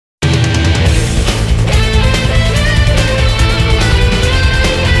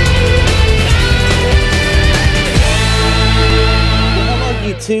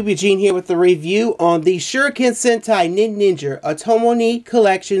YouTube, Eugene here with the review on the Shuriken Sentai Ninninger Otomoni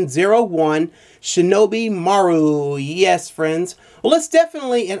Collection 01 Shinobimaru. Yes, friends. Well, it's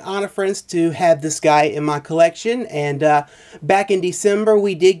definitely an honor, friends, to have this guy in my collection. And back in December,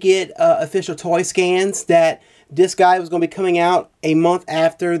 we did get official toy scans that this guy was going to be coming out a month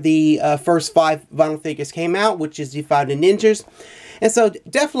after the first 5 vinyl figures came out, which is the 5 Ninjas. And so,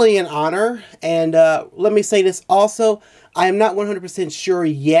 definitely an honor. And let me say this also. I am not 100% sure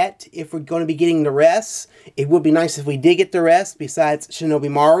yet if we're going to be getting the rest. It would be nice if we did get the rest besides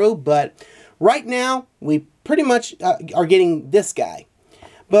Shinobimaru. But right now, we pretty much are getting this guy.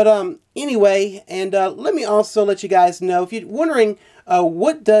 But anyway, and let me also let you guys know, if you're wondering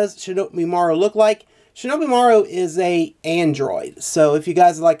what does Shinobimaru look like, Shinobimaru is a android. So if you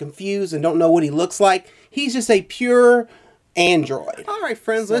guys are like confused and don't know what he looks like, he's just a pure android. Alright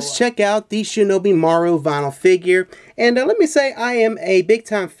friends, let's check out the Shinobimaru vinyl figure. And let me say, I am a big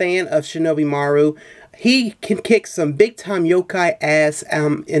time fan of Shinobimaru. He can kick some big time yokai ass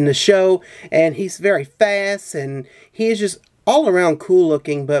in the show, and he's very fast, and he is just all around cool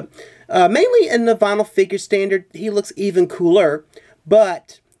looking. But mainly in the vinyl figure standard, he looks even cooler.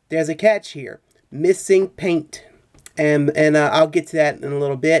 But there's a catch here: missing paint. And I'll get to that in a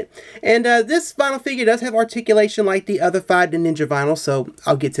little bit. And this vinyl figure does have articulation like the other 5 Ninja vinyl, so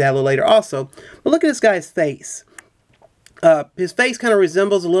I'll get to that a little later also. But look at this guy's face. His face kind of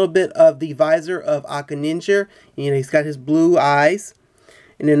resembles a little bit of the visor of Ninninger. You know, he's got his blue eyes.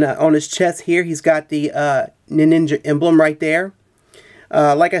 And then on his chest here, he's got the Ninja emblem right there.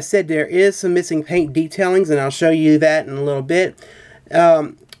 Like I said, there is some missing paint detailings, and I'll show you that in a little bit.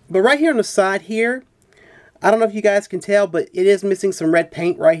 But right here on the side here, I don't know if you guys can tell, but it is missing some red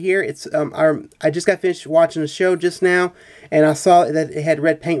paint right here. It's I just got finished watching the show just now, and I saw that it had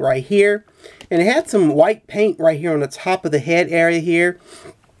red paint right here. And it had some white paint right here on the top of the head area here.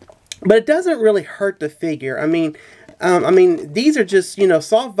 But it doesn't really hurt the figure. I mean, these are just, you know,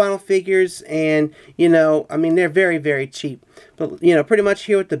 soft vinyl figures, and, you know, I mean, they're very, very cheap. But, you know, pretty much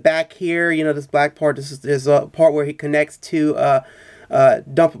here with the back here, you know, this black part, there's a part where he connects to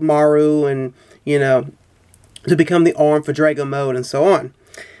Maru, and, you know, to become the arm for Drago mode and so on.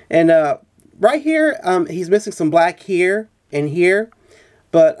 And right here, he's missing some black here and here.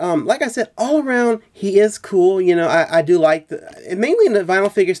 But like I said, all around, he is cool. You know, I do like mainly in the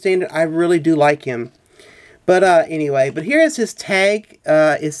vinyl figure standard, I really do like him. But anyway, but here is his tag.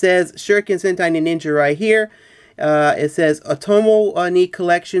 It says Shuriken Sentai Ninninger right here. It says Otomoni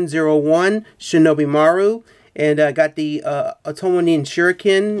Collection 01 Shinobimaru. And got the Otomoni and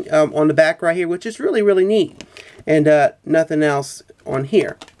Shuriken on the back right here, which is really, really neat. And nothing else on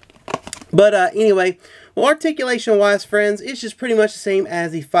here. But anyway, well, articulation-wise, friends, it's just pretty much the same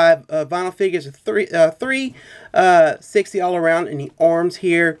as the 5 vinyl figures. 360 all around in the arms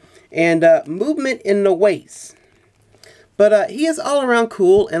here. And movement in the waist. But he is all around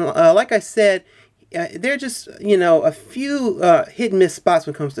cool. And like I said, there are just, you know, a few hit and miss spots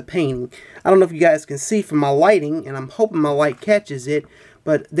when it comes to painting. I don't know if you guys can see from my lighting, and I'm hoping my light catches it,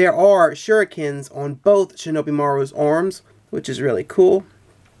 but there are shurikens on both Shinobimaru's arms, which is really cool.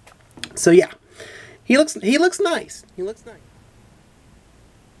 So yeah, he looks nice. He looks nice.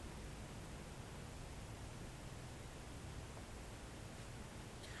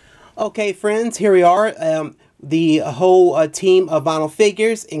 Okay, friends, here we are. The whole team of vinyl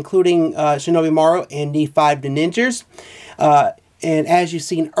figures, including Shinobimaru and the 5 Ninjas. And as you've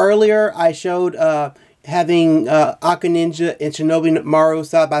seen earlier, I showed having Ninja and Shinobimaru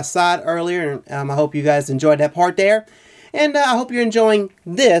side by side earlier. And I hope you guys enjoyed that part there. And I hope you're enjoying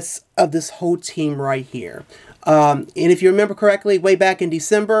this whole team right here. And if you remember correctly, way back in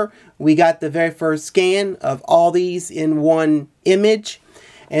December, we got the very first scan of all these in one image.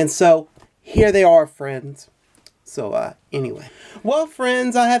 And so here they are, friends. So, anyway. Well,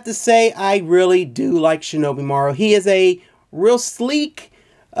 friends, I have to say, I really do like Shinobimaru. He is a real sleek,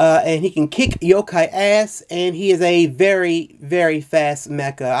 and he can kick yokai ass, and he is a very, very fast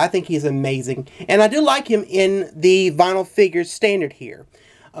mecha. I think he's amazing. And I do like him in the vinyl figure standard here.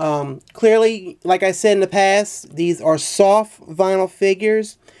 Clearly, like I said in the past, these are soft vinyl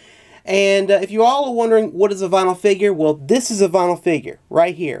figures. And if you all are wondering what is a vinyl figure, well, this is a vinyl figure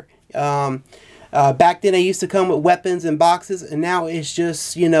right here. Back then, they used to come with weapons and boxes, and now it's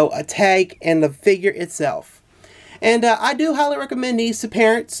just, you know, a tag and the figure itself. And I do highly recommend these to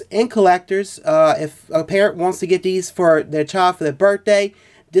parents and collectors. If a parent wants to get these for their child for their birthday,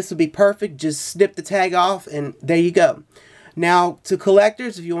 this would be perfect. Just snip the tag off, and there you go. Now, to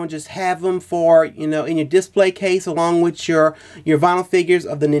collectors, if you want to just have them for, you know, in your display case along with your vinyl figures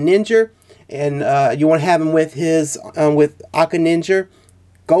of the Ninninger, and you want to have them with his with Ninninger,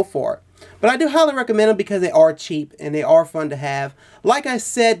 go for it. But I do highly recommend them because they are cheap and they are fun to have. Like I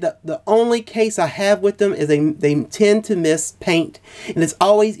said, the only case I have with them is they tend to miss paint. And it's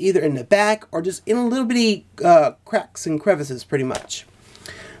always either in the back or just in a little bitty cracks and crevices pretty much.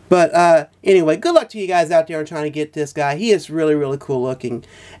 But anyway, good luck to you guys out there on trying to get this guy. He is really, really cool looking.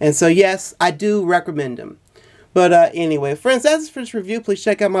 And so yes, I do recommend him. But anyway, friends, that's it for this review. Please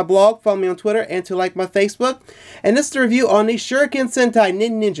check out my blog, follow me on Twitter, and to like my Facebook. And this is the review on the Shuriken Sentai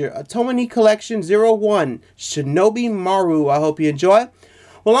Ninninger Otomoni Collection 01 Shinobimaru. I hope you enjoy.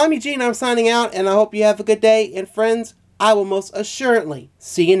 Well, I'm Eugene. I'm signing out, and I hope you have a good day. And friends, I will most assuredly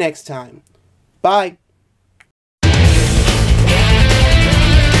see you next time. Bye.